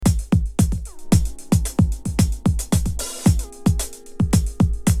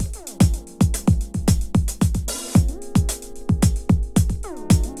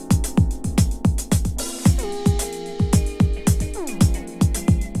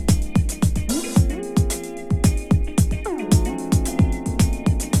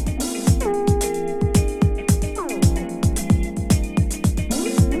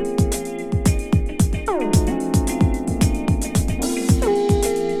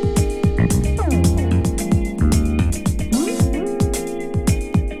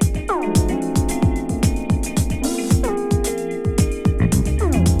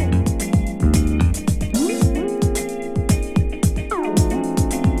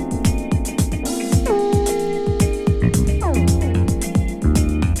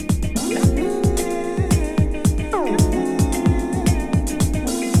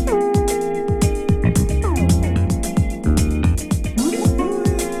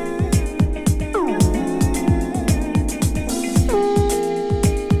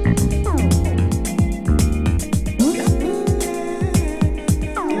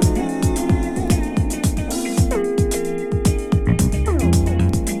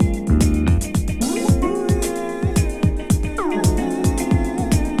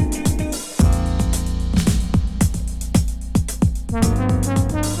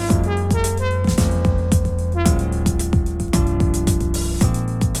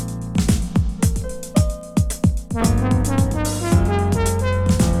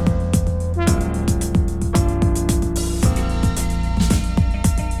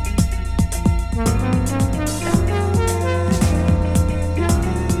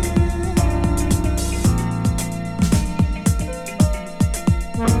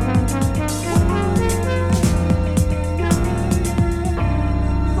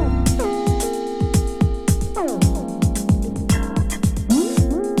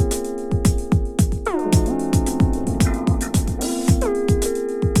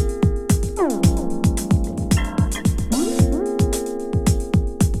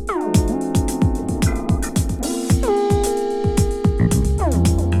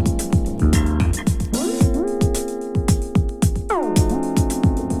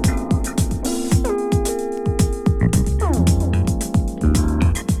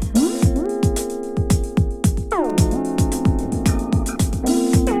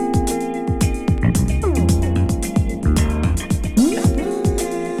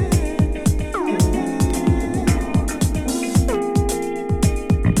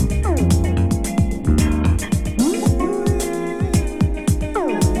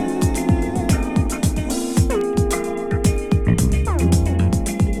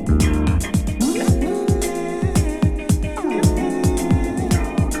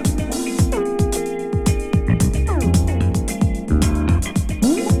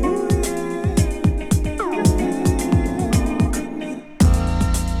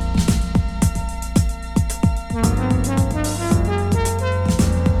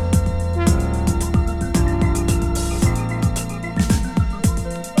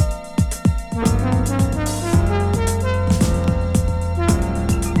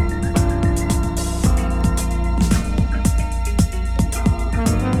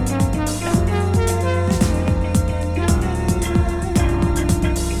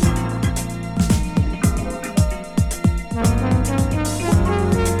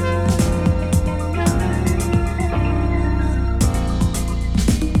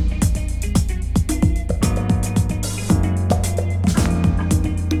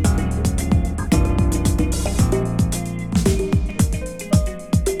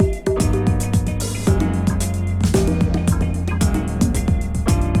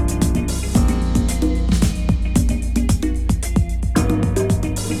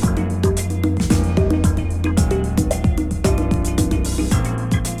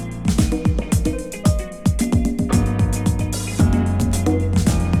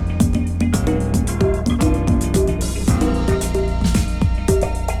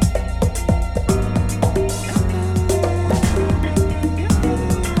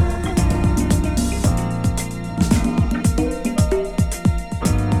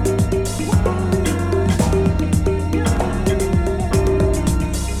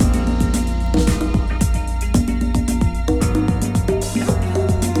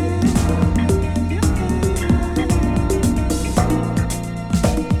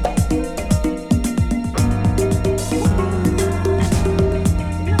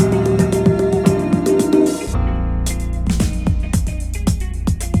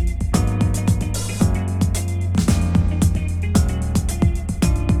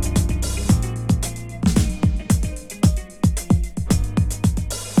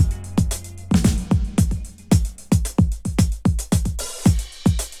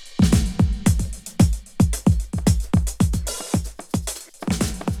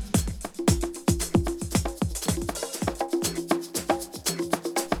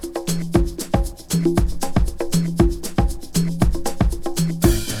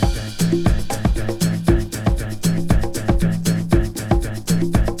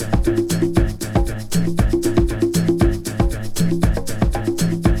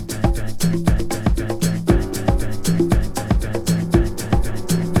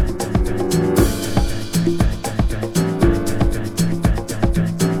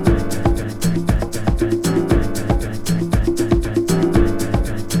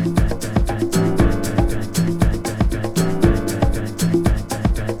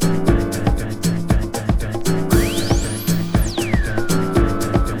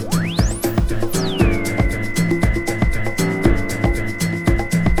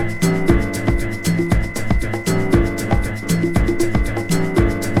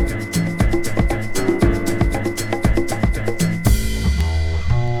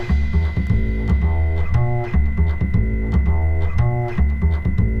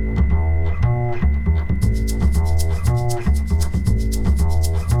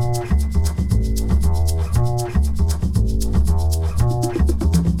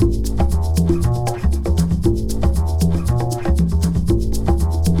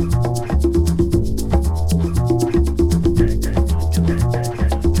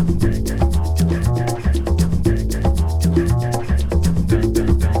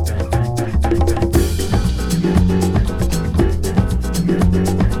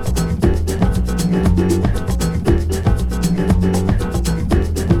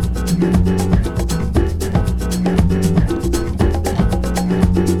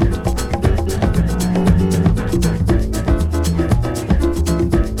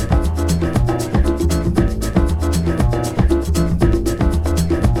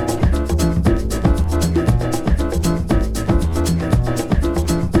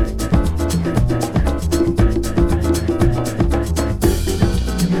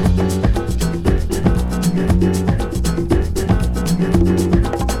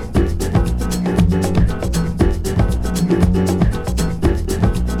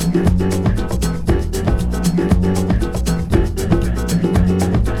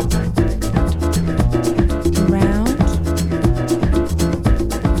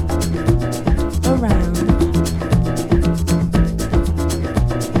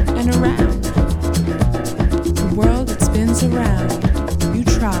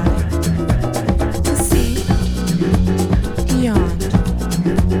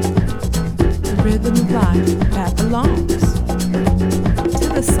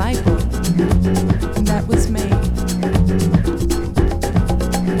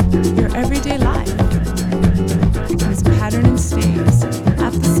your everyday life. There's a pattern and stays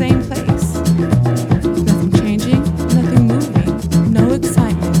at the same place. Nothing changing, nothing moving, no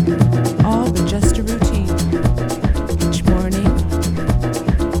excitement, all but just a routine. Each morning,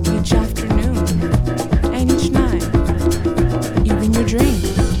 each afternoon, and each night, even your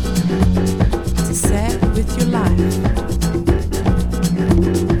dreams. It's a set with your life.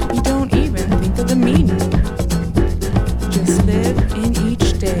 You don't even think of the meaning. Just live in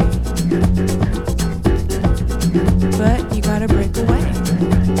each day. But you gotta break away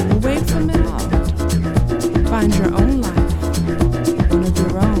from it all. Find your own life, one of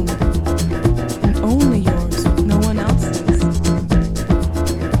your own, and only yours, no one else's.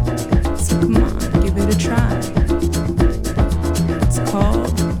 So come on, give it a try. It's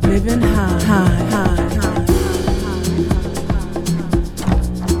called living high, high, high, high.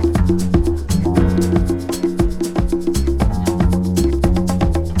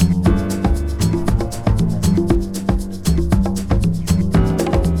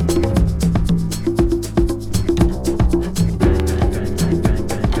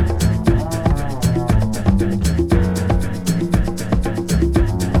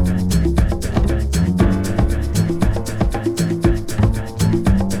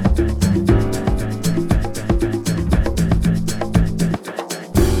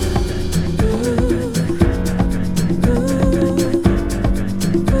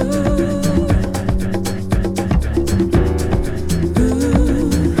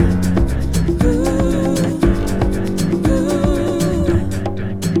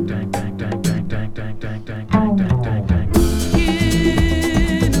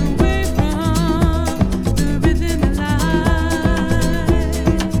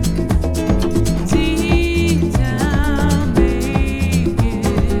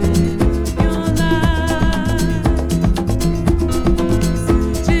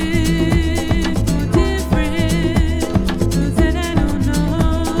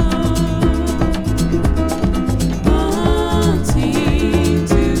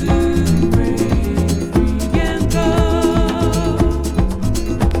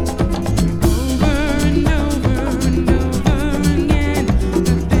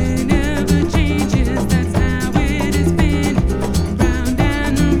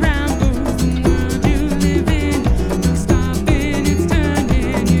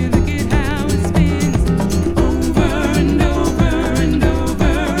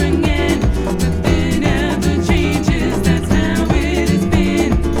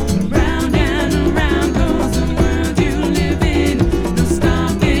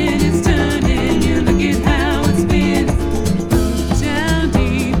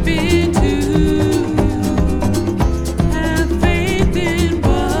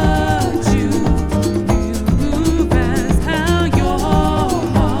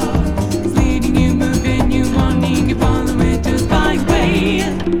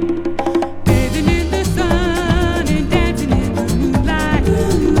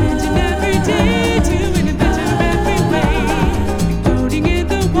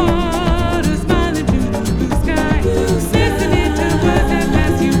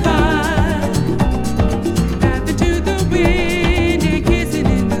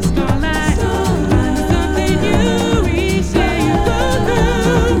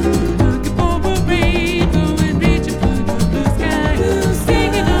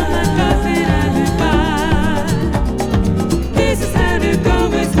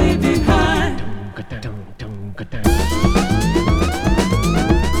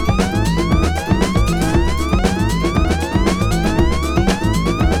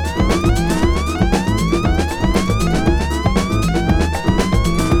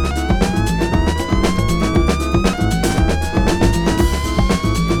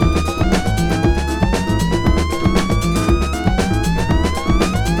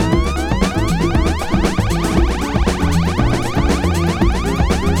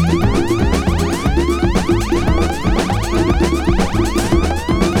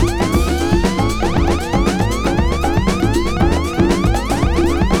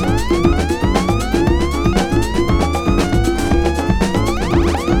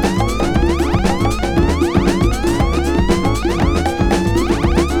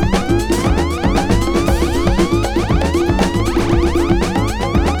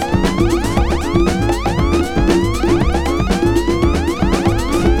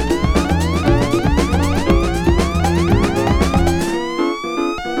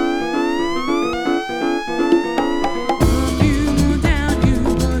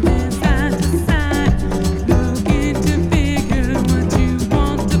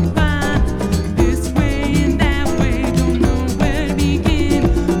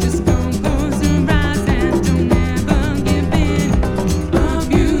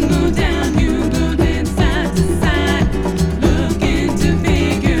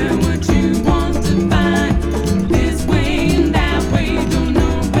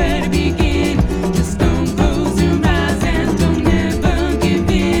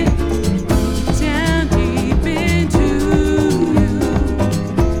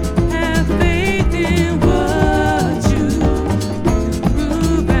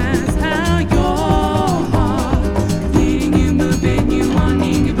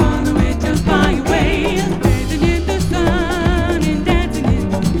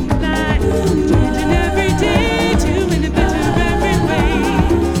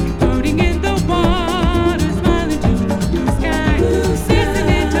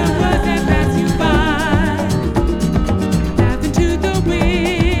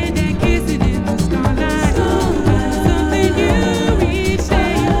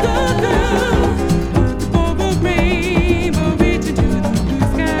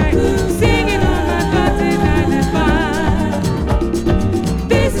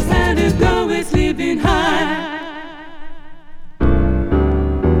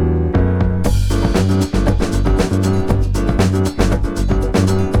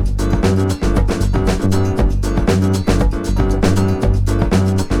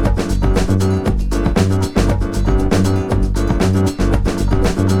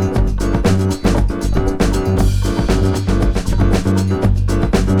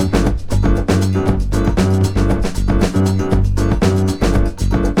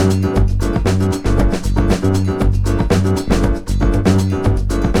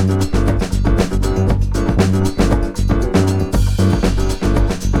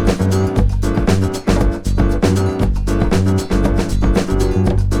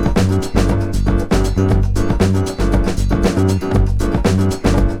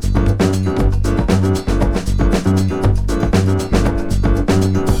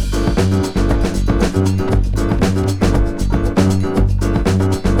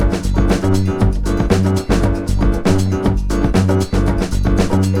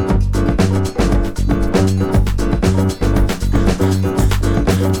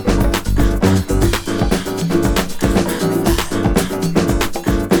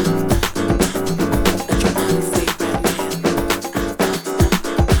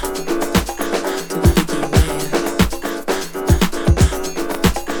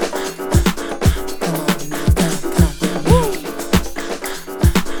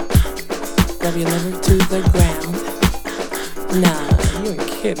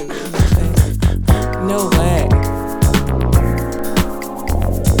 kidding me? No way.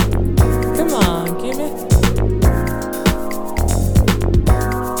 Come on, give it.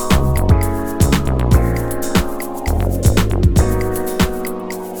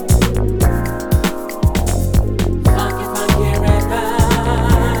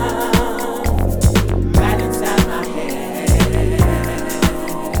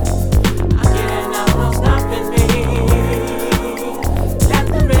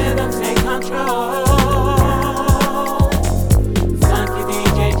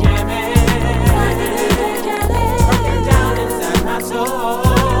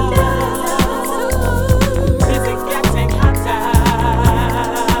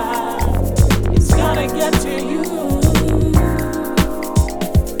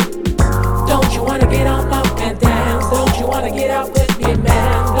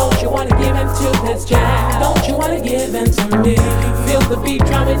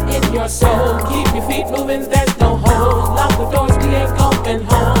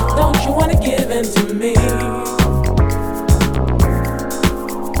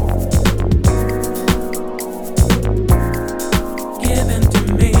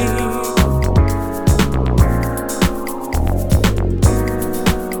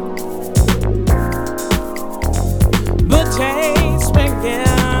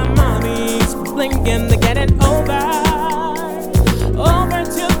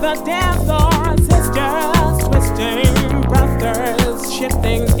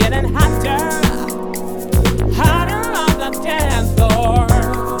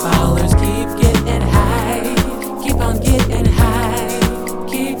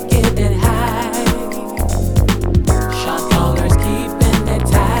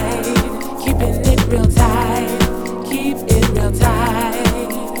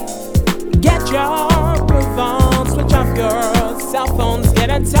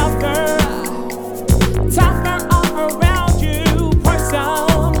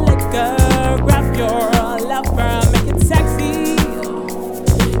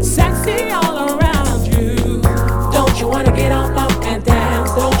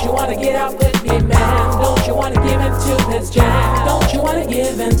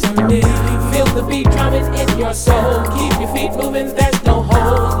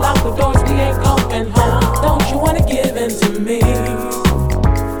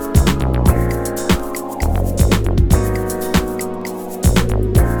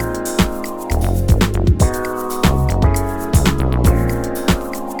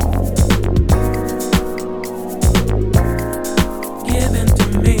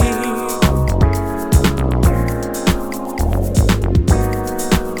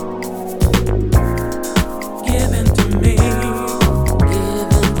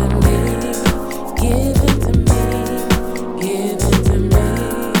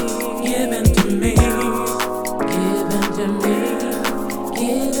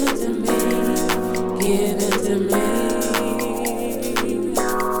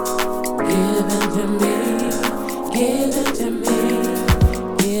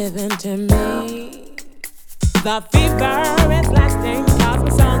 The fever is lasting, cause my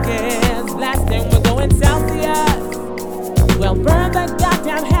song is blasting. We're going Celsius. We'll burn the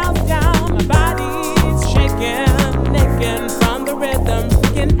goddamn house down. My body's shaking, naked from the rhythm,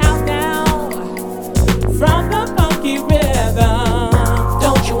 freaking out now from the funky rhythm.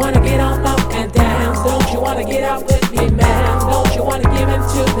 Don't you wanna get on up and dance? Don't you wanna get out with me, man? Don't you wanna give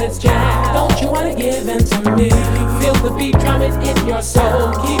into this jam? Don't you wanna give in to me? Feel the beat drumming in your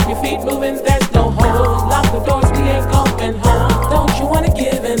soul. Keep your feet moving, there's no hold. Lock the doors, we ain't going home. Don't you wanna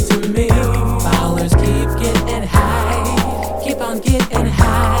give in to me? Ballers keep getting high. Keep on getting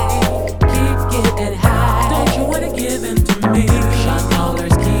high. Keep getting high. Don't you wanna give in to me? Shot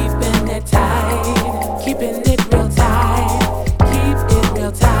callers keeping it tight. Keeping it real tight. Keep it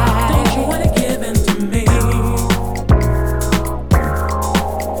real tight. Don't you wanna give in to me?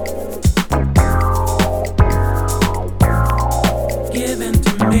 Give in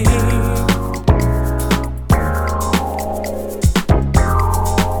to me.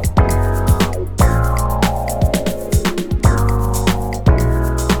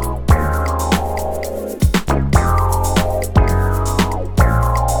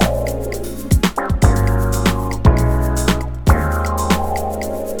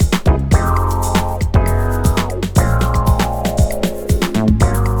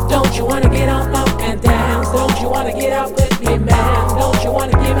 Don't you wanna get on up and dance? Don't you wanna get out with me, man? Don't you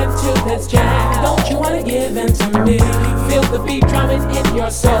wanna give into this jam? Don't you wanna give in to me? Feel the beat drumming in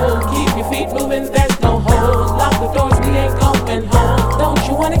your soul. Keep your feet moving, there's no hold. Lock the doors, we ain't going home. Don't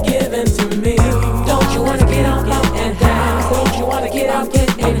you wanna give in to me? Don't you wanna get on up and dance? Don't you wanna get out,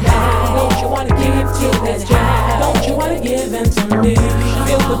 get till that jazz. Don't you wanna give in to me?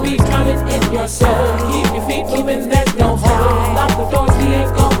 Feel the beat coming in your soul. Keep your feet moving, there's no hold. Lock the doors, we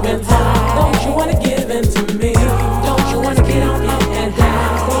ain't going home. Don't you wanna give in to me? Don't you wanna get on up and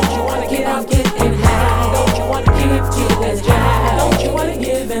down? Don't you wanna get out, get in high? Don't you wanna give till that jazz? Don't you wanna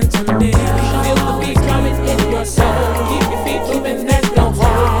give in to me? Feel the beat coming in your soul. Keep your feet moving, there's no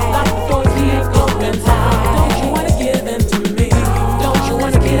hold. Lock the doors, we ain't going home. Don't you wanna give in to me? Don't you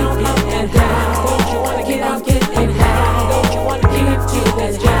wanna get on up and down? Don't you wanna get out, get in high? Don't you wanna give till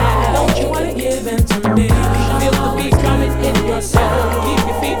that jazz? Don't you wanna give in to me? Feel the beat coming in your soul. Keep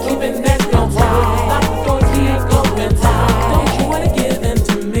your feet moving, there's no hold. Lock the doors, we ain't going home. Don't you wanna give in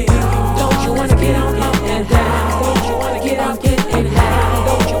to me? Don't you wanna get on up and down? Don't you wanna get out, get in high?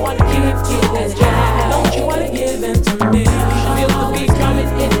 Don't you wanna give till that jazz? Don't you wanna give in to me? Feel the beat coming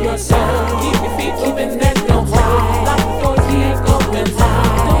in your soul. Keep your feet moving, there's no hold. Lock the doors, we ain't going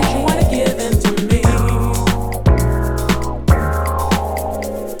home. Don't you wanna give in to me?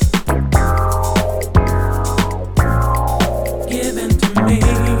 Give in to me.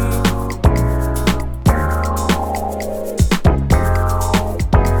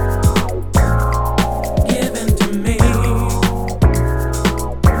 Give in to me.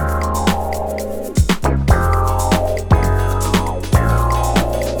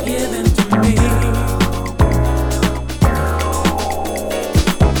 Give in to me.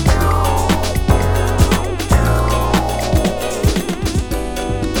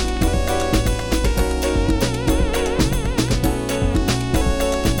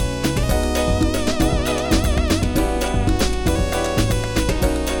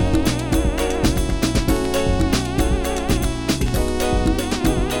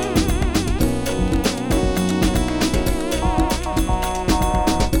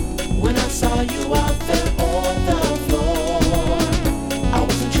 When I saw you out there on the floor, I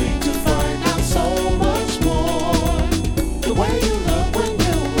was intrigued to find out so much more. The way you look when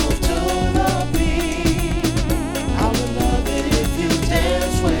you move to the beat, I would love it if you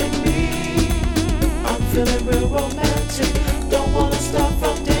dance with me. I'm feeling real romantic, don't wanna stop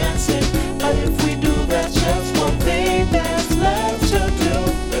from dancing, but if we do, there's just one thing that's left to do.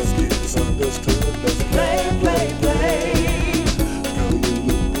 Let's get this understood. Let's Play, play, play. girl, you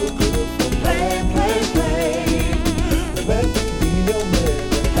look real good from Play, play, play. let me be your man.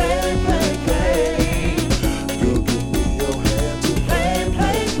 Play, play, play. Girl, give me your hand to Play,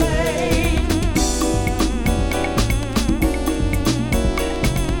 play, play.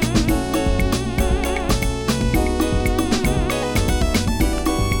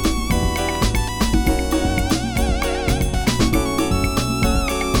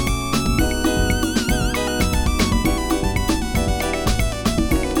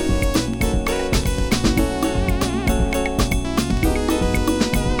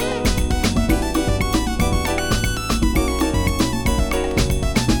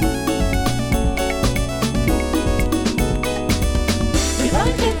 We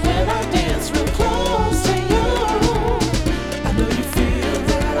like it when I dance real close to you. I know you feel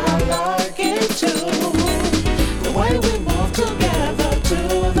that I like it too. The way we move together to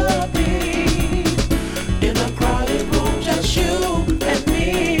the beat, in a crowded room, just you and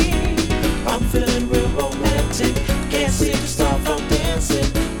me. I'm feeling real romantic, can't seem to stop from dancing.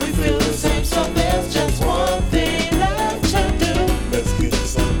 We feel the same, so there's just one thing left to do. let's get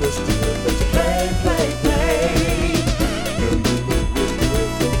this understood. Let's Play, play, play. girl, you look real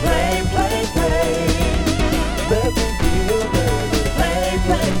good from Play, play, play. let me be your man. Play,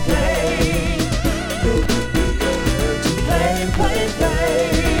 play, play. Girl, give me your hand to Play, play,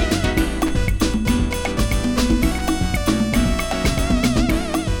 play.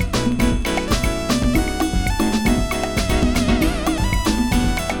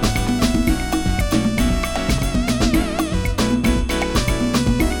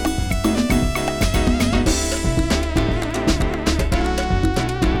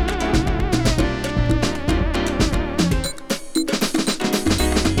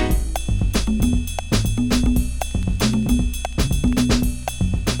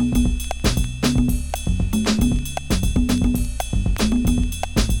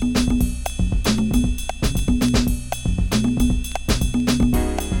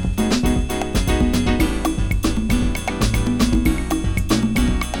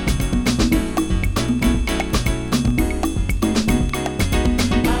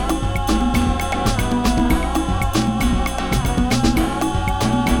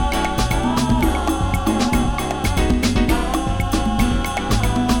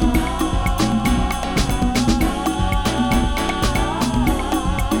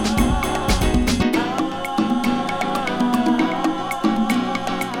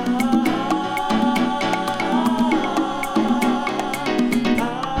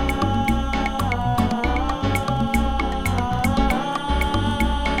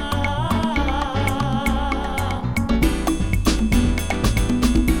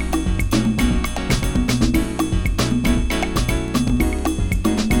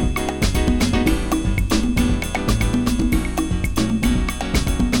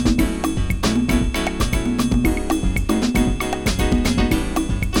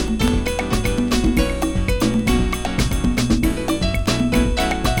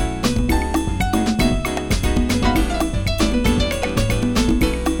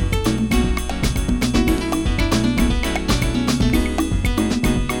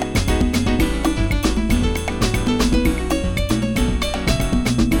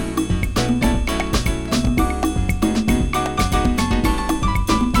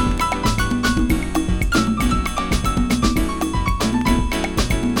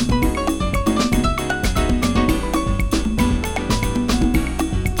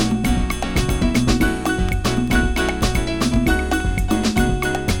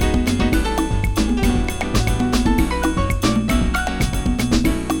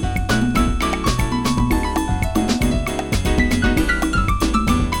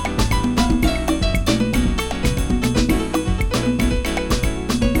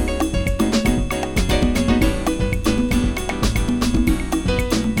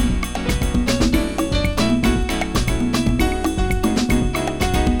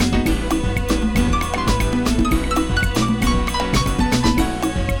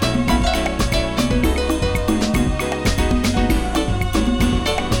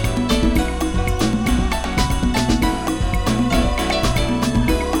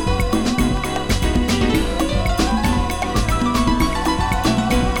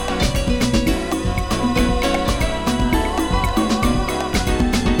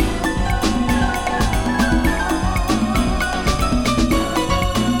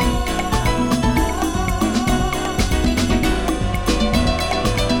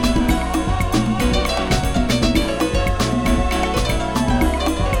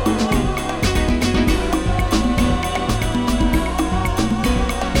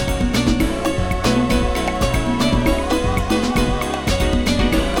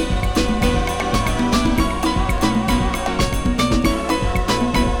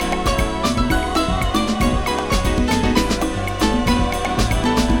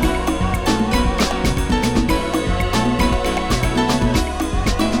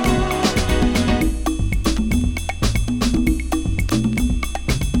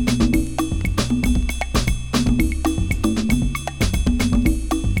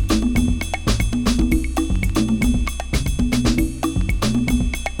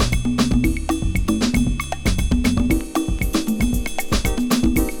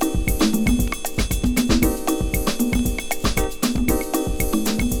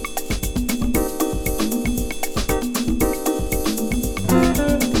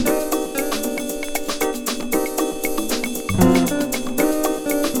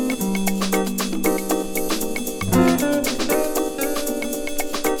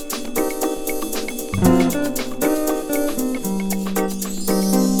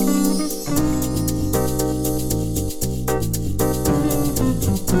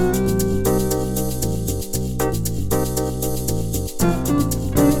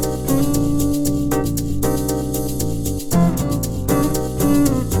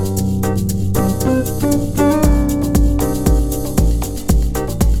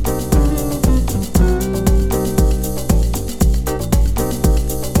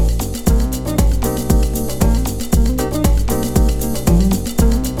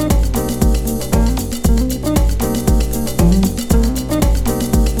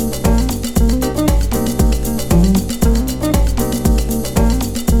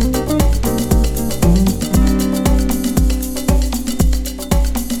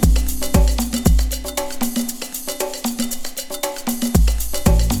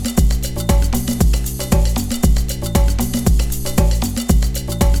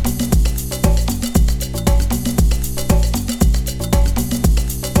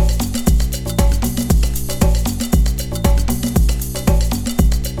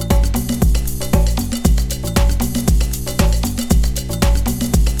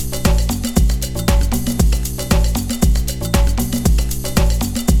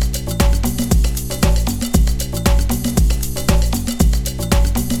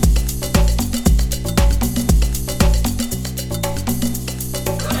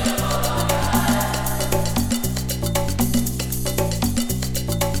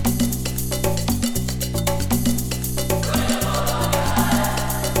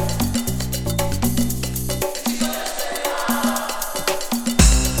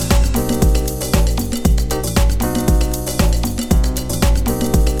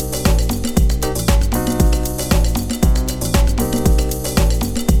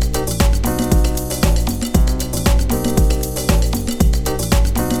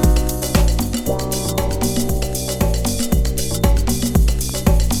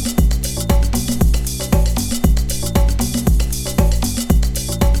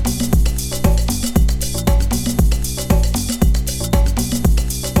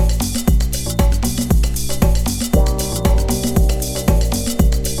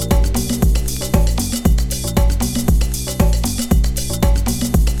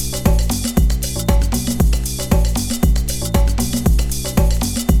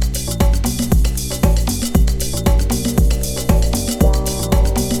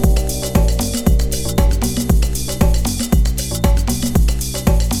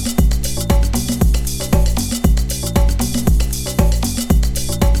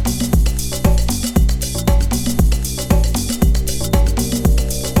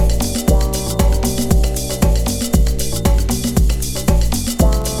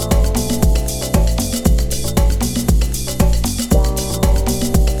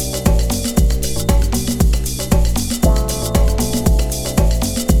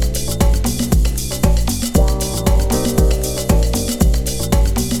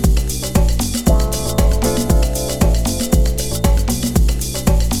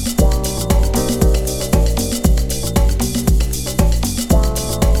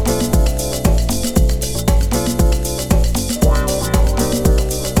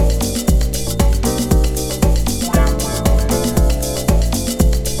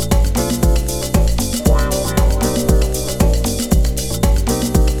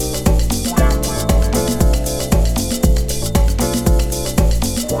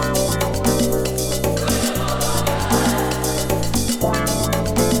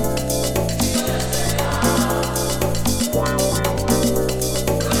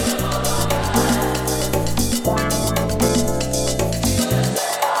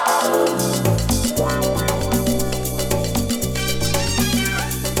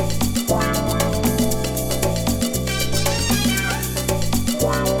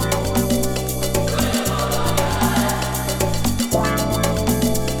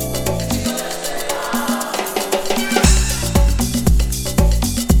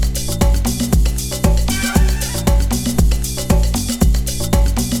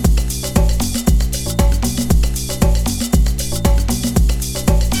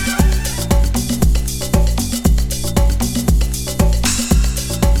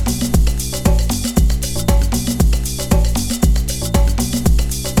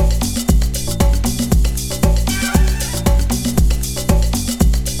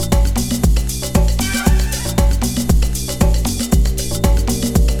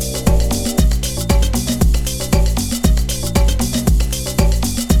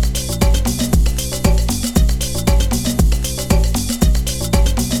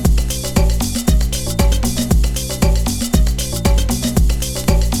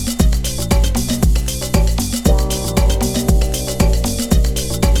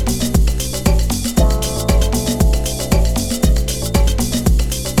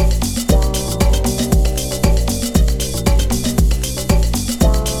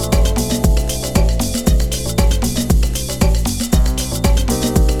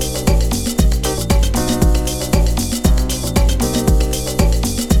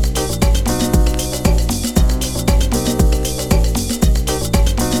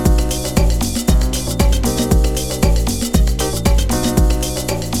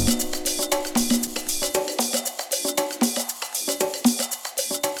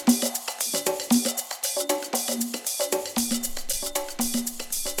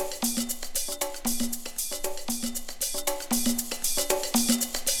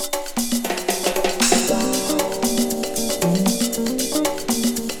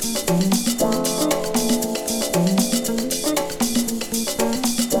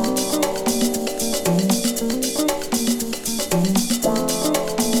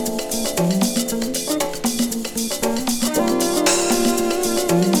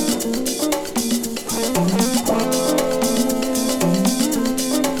 Thank